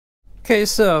Okay,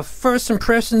 so first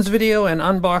impressions video and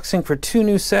unboxing for two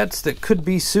new sets that could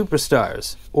be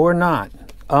superstars or not.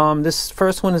 This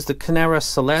first one is the Kinera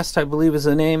Celest, I believe is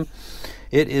the name.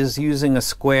 It is using a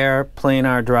square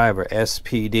planar driver,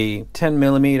 SPD,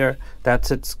 10mm.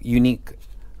 That's its unique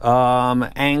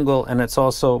angle, and it's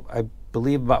also, I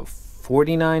believe, about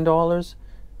 $49.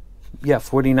 Yeah,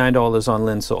 $49 on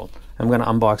Linsol. I'm going to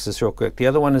unbox this real quick. The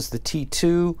other one is the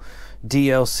T2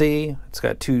 DLC. It's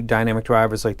got two dynamic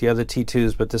drivers like the other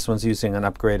T2s, but this one's using an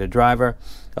upgraded driver.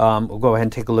 We'll go ahead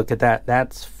and take a look at that.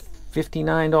 That's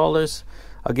 $59.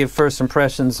 I'll give first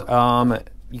impressions.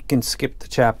 You can skip the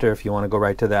chapter if you want to go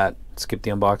right to that. Skip the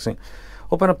unboxing.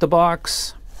 Open up the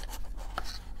box.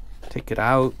 Take it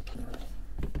out.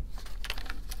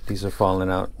 These are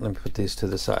falling out. Let me put these to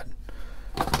the side.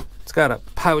 It's got a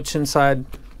pouch inside.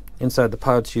 Inside the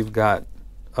pouch you've got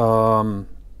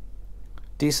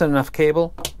decent enough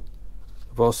cable.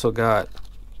 I've also got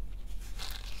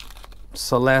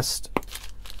Celest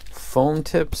foam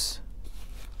tips,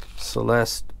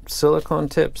 Celest silicone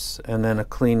tips, and then a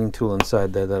cleaning tool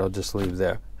inside there that I'll just leave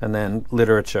there, and then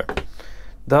literature.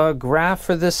 The graph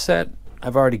for this set,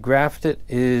 I've already graphed it,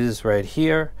 is right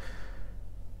here.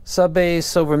 Sub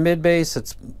bass over mid bass,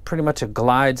 it's pretty much a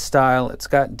glide style. It's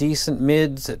got decent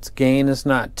mids, its gain is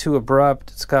not too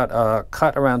abrupt. It's got a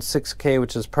cut around 6K,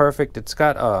 which is perfect. It's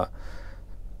got a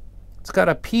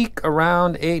peak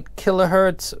around 8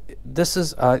 kilohertz. This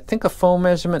is I think a foam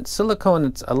measurement. Silicone,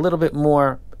 it's a little bit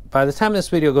more. By the time this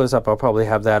video goes up, I'll probably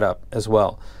have that up as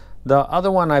well. The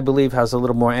other one, I believe, has a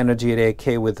little more energy at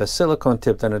 8K with a silicone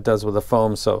tip than it does with a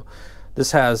foam, so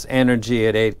this has energy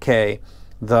at 8K.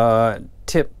 The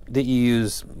tip that you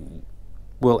use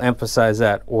will emphasize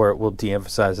that, or it will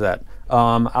de-emphasize that.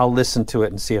 I'll listen to it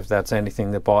and see if that's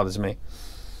anything that bothers me.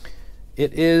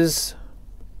 It is,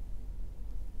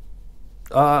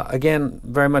 again,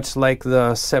 very much like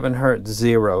the 7Hz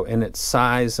Zero in its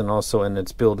size and also in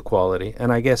its build quality,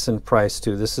 and I guess in price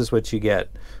too. This is what you get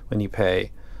when you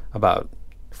pay about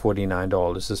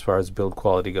 $49 as far as build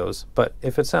quality goes. But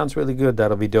if it sounds really good,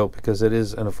 that'll be dope, because it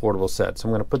is an affordable set. So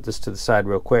I'm going to put this to the side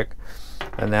real quick,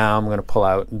 and now I'm going to pull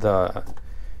out the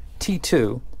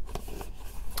T2.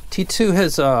 T2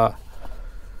 has I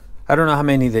don't know how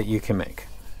many that you can make,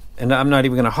 and I'm not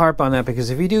even going to harp on that, because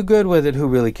if you do good with it, who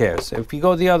really cares? If you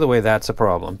go the other way, that's a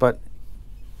problem. But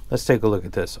let's take a look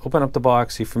at this. Open up the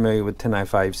box. You're familiar with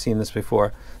Tinhifi. You've seen this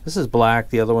before. This is black.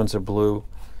 The other ones are blue,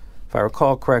 if I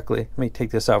recall correctly. Let me take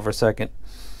this out for a second.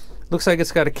 Looks like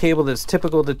it's got a cable that's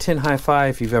typical to Tinhifi.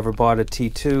 If you've ever bought a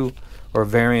T2 or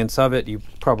variants of it, you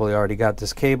probably already got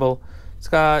this cable. It's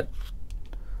got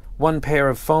one pair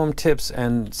of foam tips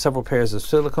and several pairs of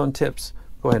silicone tips.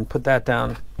 Go ahead and put that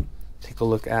down. Take a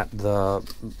look at the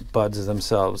buds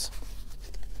themselves.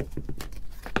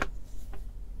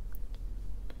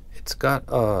 It's got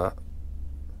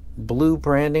blue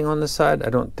branding on the side. I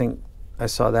don't think I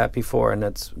saw that before, and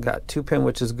it's got 2-pin,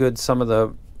 which is good. Some of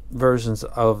the versions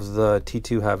of the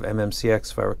T2 have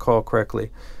MMCX, if I recall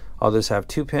correctly. Others have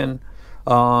 2-pin.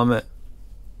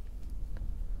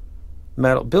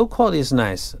 Metal build quality is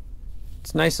nice.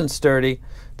 It's nice and sturdy.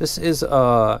 This is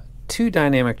 2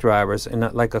 dynamic drivers in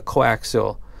like a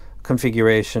coaxial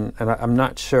configuration, and I'm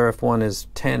not sure if one is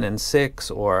 10 and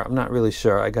 6, or I'm not really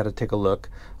sure. I got to take a look.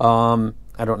 I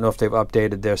don't know if they've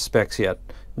updated their specs yet.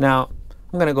 Now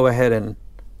I'm going to go ahead and,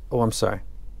 oh, I'm sorry.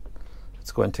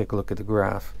 Let's go ahead and take a look at the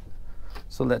graph.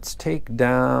 So let's take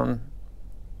down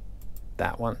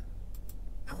that one,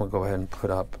 and we'll go ahead and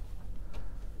put up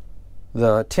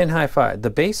the Tinhifi. The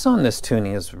bass on this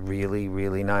tuning is really,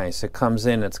 really nice. It comes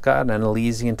in, it's got an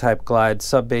Elysian type glide,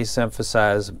 sub bass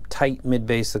emphasized, tight mid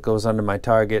bass that goes under my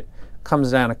target,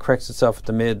 comes down and corrects itself at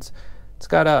the mids. It's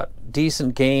got a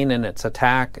decent gain in its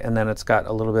attack, and then it's got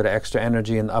a little bit of extra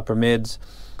energy in the upper mids.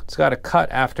 It's got a cut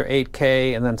after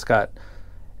 8K, and then it's got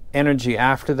energy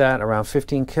after that around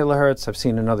 15 kilohertz. I've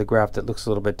seen another graph that looks a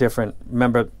little bit different.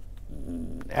 Remember,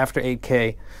 after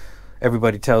 8K,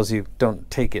 everybody tells you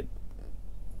don't take it.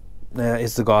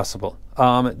 Is the gospel.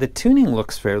 The tuning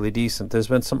looks fairly decent. There's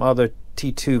been some other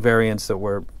T2 variants that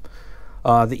were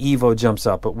the Evo jumps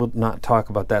up, but we'll not talk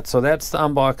about that. So that's the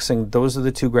unboxing. Those are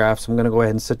the 2 graphs. I'm going to go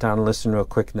ahead and sit down and listen real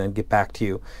quick, and then get back to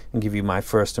you and give you my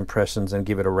first impressions and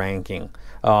give it a ranking.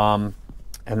 And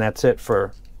that's it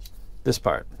for this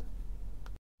part.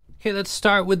 Okay, let's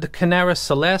start with the Kinera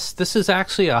Celest. This is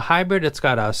actually a hybrid. It's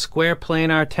got a square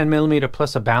planar 10mm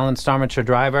plus a balanced armature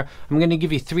driver. I'm going to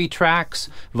give you 3 tracks: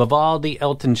 Vivaldi,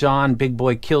 Elton John, Big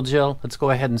Boy Kill Jill. Let's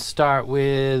go ahead and start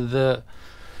with,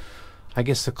 I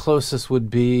guess the closest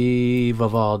would be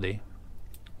Vivaldi,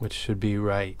 which should be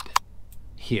right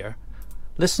here.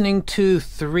 Listening to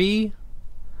 3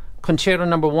 Concerto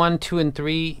number 1, 2, and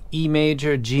 3, E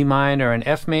major, G minor, and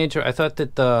F major. I thought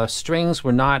that the strings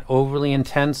were not overly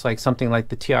intense, like something like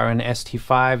the TRN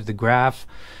ST5, the graph,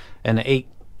 and the 8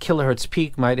 kilohertz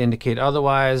peak might indicate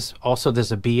otherwise. Also,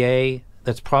 there's a BA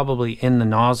that's probably in the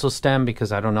nozzle stem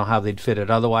because I don't know how they'd fit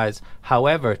it otherwise.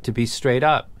 However, to be straight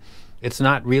up, it's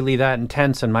not really that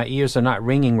intense, and my ears are not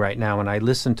ringing right now when I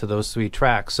listen to those 3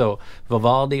 tracks. So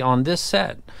Vivaldi on this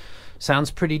set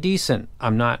sounds pretty decent. I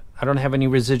don't have any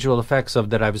residual effects of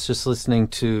that. I was just listening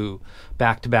to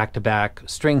back to back to back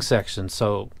string sections,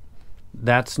 so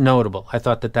that's notable. I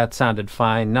thought that sounded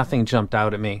fine. Nothing jumped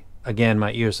out at me. Again,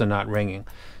 my ears are not ringing.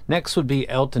 Next would be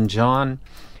Elton John.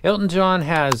 Elton John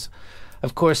has,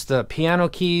 of course, the piano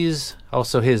keys,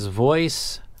 also his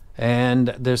voice,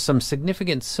 and there's some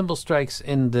significant cymbal strikes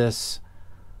in this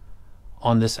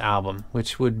on this album,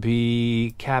 which would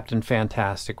be Captain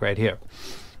Fantastic right here.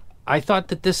 I thought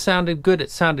that this sounded good.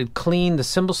 It sounded clean. The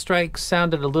cymbal strikes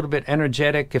sounded a little bit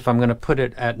energetic, if I'm going to put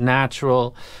it at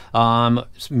natural,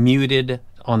 muted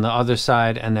on the other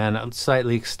side, and then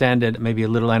slightly extended, maybe a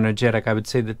little energetic. I would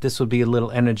say that this would be a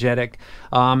little energetic.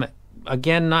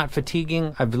 Again, not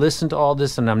fatiguing. I've listened to all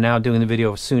this, and I'm now doing the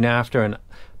video soon after, and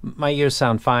my ears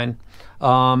sound fine.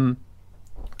 Elton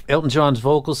John's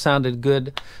vocals sounded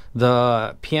good.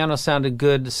 The piano sounded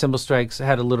good. The cymbal strikes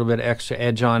had a little bit extra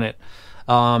edge on it.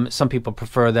 Some people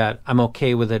prefer that. I'm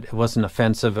okay with it. It wasn't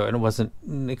offensive, and it wasn't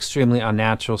extremely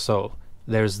unnatural, so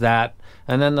there's that.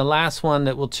 And then the last one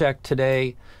that we'll check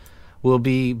today will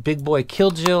be Big Boy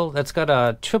Kill Jill. That's got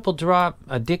a triple drop,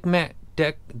 a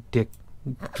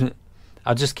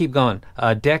I'll just keep going.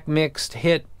 A deck mixed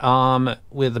hit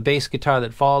with a bass guitar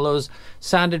that follows.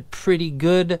 Sounded pretty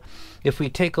good. If we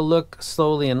take a look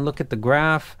slowly and look at the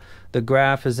graph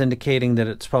is indicating that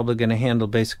it's probably going to handle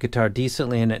basic guitar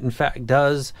decently, and it in fact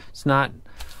does. It's not,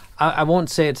 I won't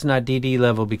say it's not DD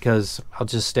level because I'll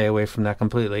just stay away from that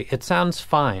completely. It sounds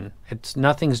fine.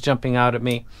 Nothing's jumping out at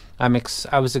me. I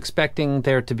was expecting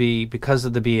there to be, because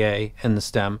of the BA and the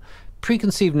stem,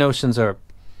 preconceived notions are,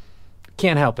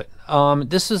 can't help it.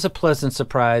 This is a pleasant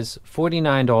surprise.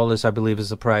 $49, I believe, is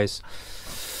the price.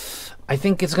 I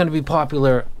think it's going to be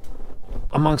popular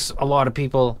amongst a lot of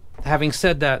people. Having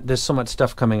said that, there's so much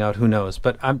stuff coming out, who knows?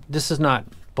 But this is not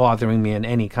bothering me in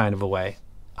any kind of a way.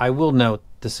 I will note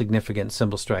the significant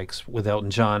cymbal strikes with Elton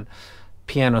John.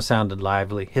 Piano sounded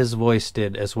lively. His voice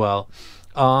did as well.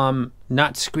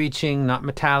 Not screeching, not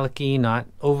metallic-y, not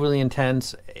overly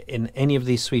intense in any of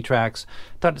these sweet tracks.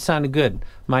 Thought it sounded good.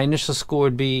 My initial score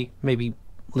would be maybe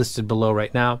listed below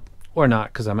right now, or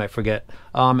not, because I might forget.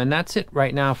 And that's it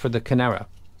right now for the Kinera.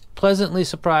 Pleasantly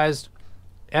surprised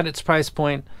at its price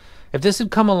point. If this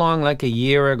had come along like a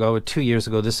year ago or 2 years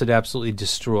ago, this would absolutely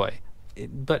destroy.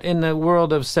 But in the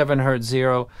world of 7Hz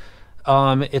Zero,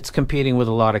 it's competing with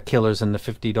a lot of killers in the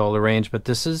 $50 range. But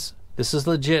this is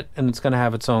legit, and it's going to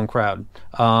have its own crowd.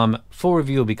 Full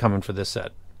review will be coming for this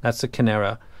set. That's the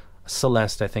Kinera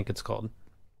Celest, I think it's called.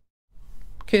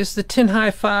 Okay, it's the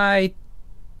Tinhifi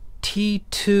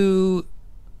T2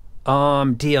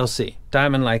 DLC,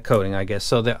 diamond light coating, I guess.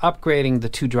 So they're upgrading the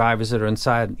 2 drivers that are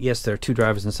inside. Yes, there are 2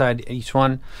 drivers inside each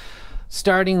one.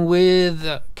 Starting with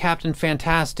Captain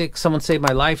Fantastic, Someone Saved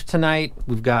My Life Tonight.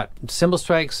 We've got cymbal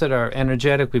strikes that are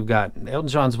energetic. We've got Elton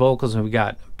John's vocals, and we've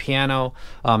got piano.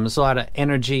 There's a lot of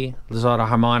energy. There's a lot of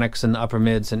harmonics in the upper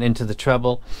mids and into the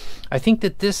treble. I think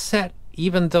that this set,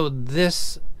 even though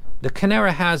the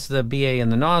Kinera has the BA in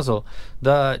the nozzle,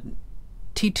 the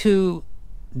T2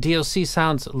 DLC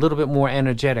sounds a little bit more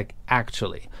energetic,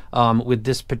 actually, with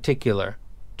this particular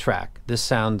track. This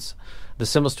sounds, the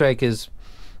cymbal strike is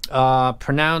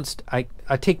pronounced. I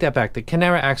take that back. The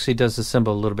Kinera actually does the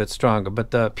cymbal a little bit stronger,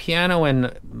 but the piano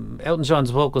and Elton John's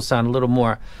vocals sound a little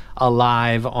more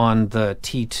alive on the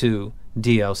T2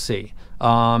 DLC.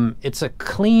 It's a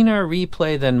cleaner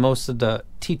replay than most of the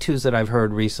T2s that I've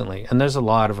heard recently, and there's a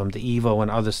lot of them, the Evo and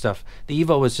other stuff. The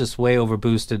Evo was just way over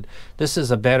boosted. This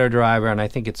is a better driver, and I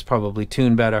think it's probably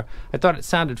tuned better. I thought it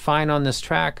sounded fine on this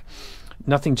track.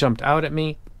 Nothing jumped out at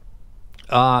me.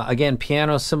 Again,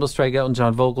 piano, cymbal strike, Elton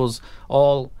John vocals,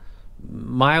 all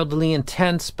mildly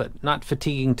intense, but not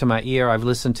fatiguing to my ear. I've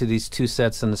listened to these 2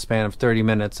 sets in the span of 30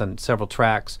 minutes on several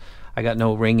tracks. I got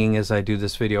no ringing as I do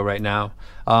this video right now.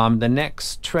 The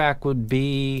next track would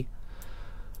be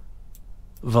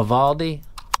Vivaldi.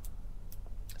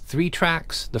 3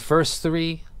 tracks. The first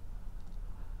 3,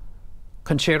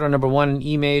 Concerto number 1 in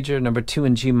E major, number 2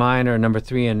 in G minor, number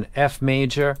 3 in F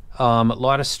major. A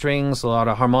lot of strings, a lot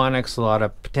of harmonics, a lot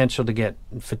of potential to get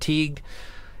fatigued.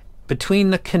 Between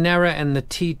the Kinera and the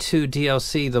T2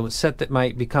 DLC, the set that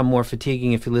might become more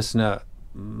fatiguing if you listen to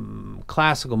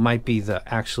classical might be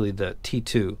actually the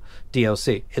T2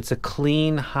 DLC. It's a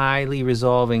clean, highly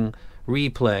resolving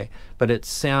replay, but it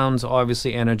sounds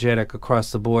obviously energetic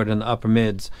across the board in the upper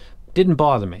mids. Didn't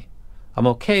bother me. I'm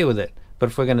okay with it, but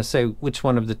if we're going to say which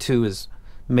one of the two is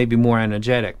maybe more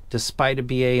energetic, despite a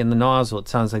BA in the nozzle, it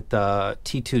sounds like the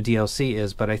T2 DLC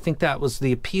is, but I think that was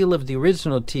the appeal of the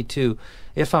original T2,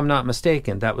 if I'm not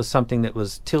mistaken. That was something that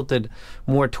was tilted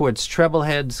more towards treble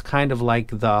heads, kind of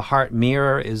like the Heart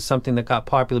Mirror is something that got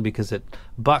popular because it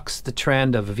bucks the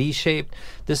trend of V-shaped.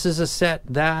 This is a set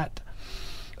that,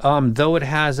 though it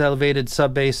has elevated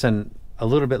sub bass and a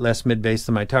little bit less mid bass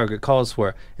than my target calls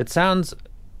for, it sounds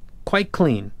quite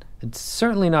clean. It's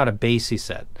certainly not a bassy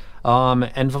set.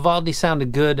 And Vivaldi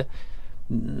sounded good.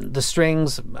 The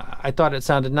strings, I thought it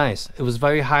sounded nice. It was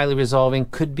very highly resolving.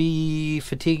 Could be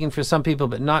fatiguing for some people,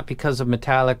 but not because of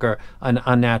metallic or an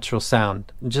unnatural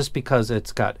sound, just because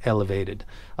it's got elevated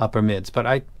upper mids. But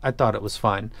I thought it was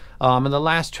fine. And the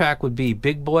last track would be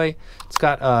Big Boy. It's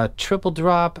got a triple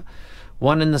drop,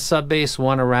 one in the sub bass,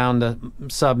 one around the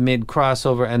sub mid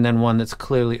crossover, and then one that's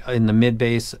clearly in the mid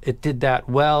bass. It did that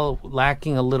well,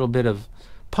 lacking a little bit of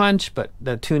punch, but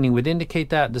the tuning would indicate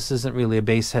that. This isn't really a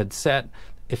bass head set.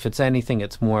 If it's anything,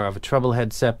 it's more of a treble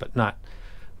head set, but not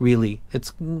really.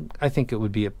 I think it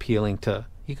would be appealing to,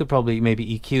 you could probably maybe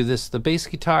EQ this. The bass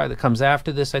guitar that comes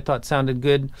after this I thought sounded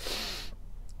good.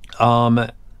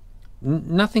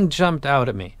 Nothing jumped out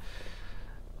at me.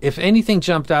 If anything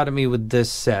jumped out at me with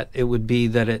this set, it would be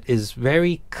that it is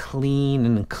very clean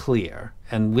and clear.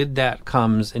 And with that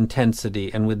comes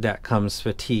intensity, and with that comes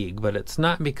fatigue. But it's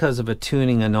not because of a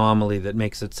tuning anomaly that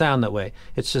makes it sound that way.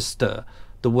 It's just the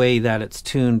way that it's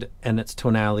tuned and its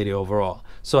tonality overall.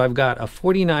 So I've got a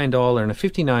 $49 and a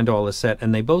 $59 set,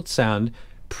 and they both sound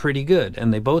pretty good.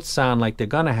 And they both sound like they're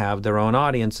going to have their own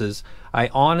audiences. I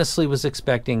honestly was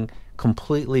expecting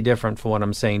completely different for what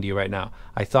I'm saying to you right now.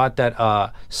 I thought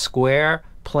that square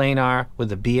planar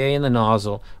with a BA in the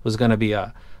nozzle was going to be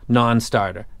a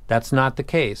non-starter. That's not the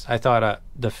case. I thought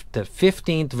the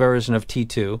 15th version of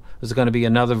T2 was going to be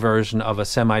another version of a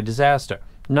semi-disaster.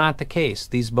 Not the case.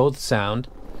 These both sound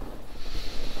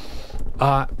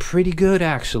pretty good,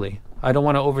 actually. I don't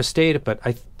want to overstate it, but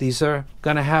these are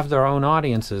going to have their own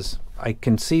audiences. I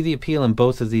can see the appeal in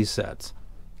both of these sets,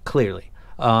 clearly.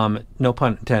 No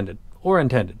pun intended. Or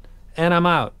intended. And I'm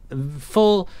out.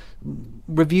 Full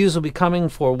reviews will be coming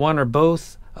for one or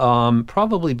both.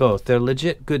 Probably both. They're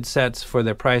legit good sets for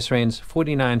their price range,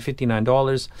 $49,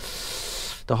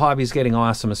 $59. The hobby's getting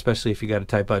awesome, especially if you got a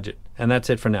tight budget. And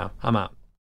that's it for now. I'm out.